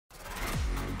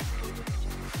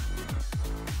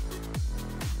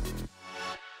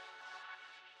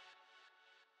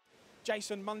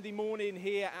Jason, Monday morning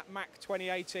here at MACH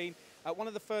 2018. One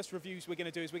of the first reviews we're going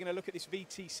to do is we're going to look at this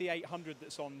VTC-800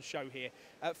 that's on show here.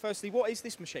 Firstly, what is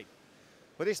this machine?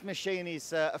 Well, this machine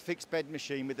is a fixed bed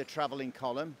machine with a travelling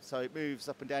column, so it moves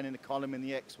up and down in the column in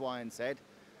the X, Y and Z.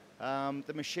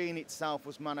 The machine itself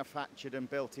was manufactured and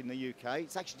built in the UK.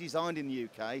 It's actually designed in the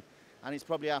UK, and it's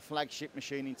probably our flagship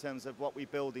machine in terms of what we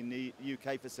build in the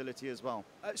UK facility as well.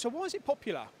 So why is it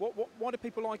popular? Why do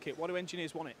people like it? Why do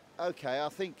engineers want it? Okay, I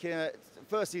think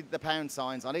firstly the pound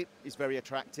signs on it is very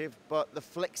attractive, but the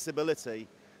flexibility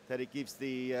that it gives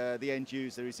the end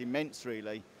user is immense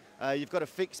really. You've got a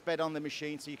fixed bed on the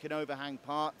machine so you can overhang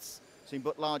parts, so you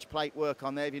can put large plate work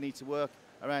on there if you need to work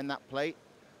around that plate.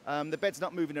 The bed's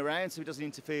not moving around so it doesn't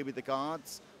interfere with the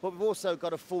guards, but we've also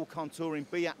got a full contouring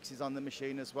B-axis on the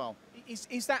machine as well.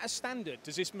 Is that a standard?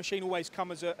 Does this machine always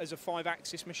come as a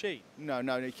 5-axis machine?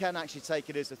 No, you can actually take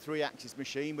it as a 3-axis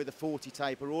machine with a 40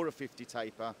 taper or a 50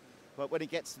 taper, but when it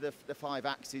gets to the 5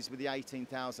 axes with the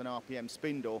 18,000 RPM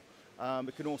spindle,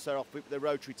 we can also offer it with the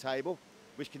rotary table,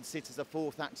 which can sit as a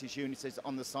 4th axis unit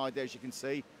on the side there as you can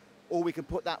see, or we can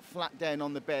put that flat down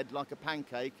on the bed like a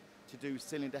pancake to do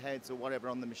cylinder heads or whatever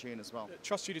on the machine as well.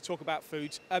 Trust you to talk about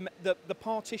foods. The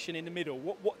partition in the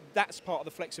middle, that's part of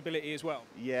the flexibility as well?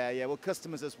 Yeah, well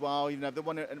customers as well, you know, if they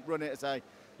want to run it as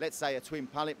let's say a twin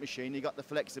pallet machine, you've got the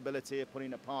flexibility of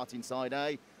putting a part inside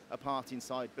A, a part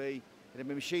inside B, you can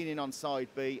be machining on side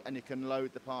B and you can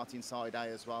load the part inside A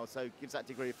as well, so it gives that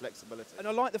degree of flexibility. And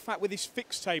I like the fact with this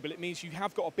fixed table, it means you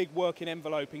have got a big working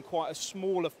envelope in quite a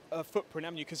smaller footprint,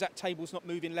 haven't you, because that table's not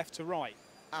moving left to right.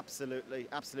 Absolutely.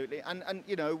 And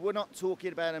you know, we're not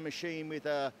talking about a machine with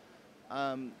a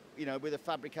with a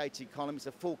fabricated column. It's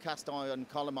a full cast iron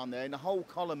column on there, and the whole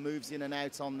column moves in and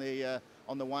out on the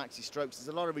Y-axis strokes. There's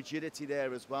a lot of rigidity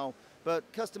there as well. But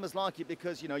customers like it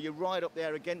because you're right up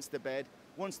there against the bed.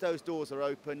 Once those doors are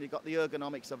open, you've got the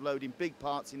ergonomics of loading big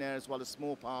parts in there as well as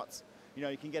small parts.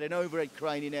 You can get an overhead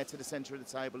crane in there to the centre of the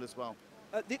table as well.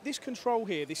 This control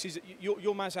here, this is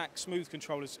your Mazak smooth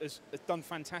control has done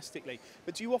fantastically.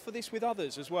 But do you offer this with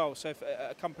others as well? So if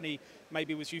a company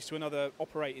maybe was used to another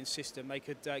operating system, they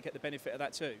could get the benefit of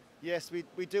that too? Yes,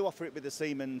 we do offer it with the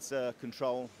Siemens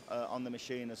control on the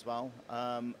machine as well.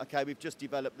 Okay, we've just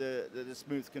developed the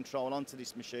smooth control onto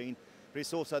this machine, but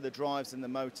it's also the drives and the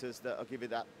motors that will give you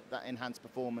that enhanced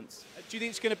performance. Do you think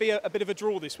it's going to be a bit of a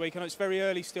draw this week? I know it's very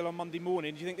early still on Monday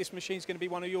morning. Do you think this machine's going to be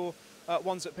one of your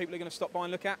ones that people are going to stop by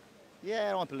and look at?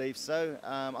 Yeah, I believe so.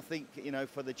 I think,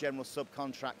 for the general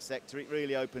subcontract sector, it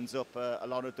really opens up a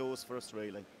lot of doors for us,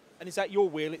 really. And is that your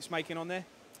wheel it's making on there?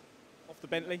 Off the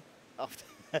Bentley?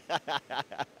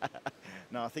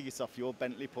 No, I think it's off your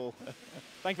Bentley, Paul.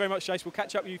 Thank you very much, Chase. We'll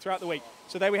catch up with you throughout the week.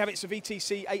 So there we have it. It's a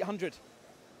VTC 800.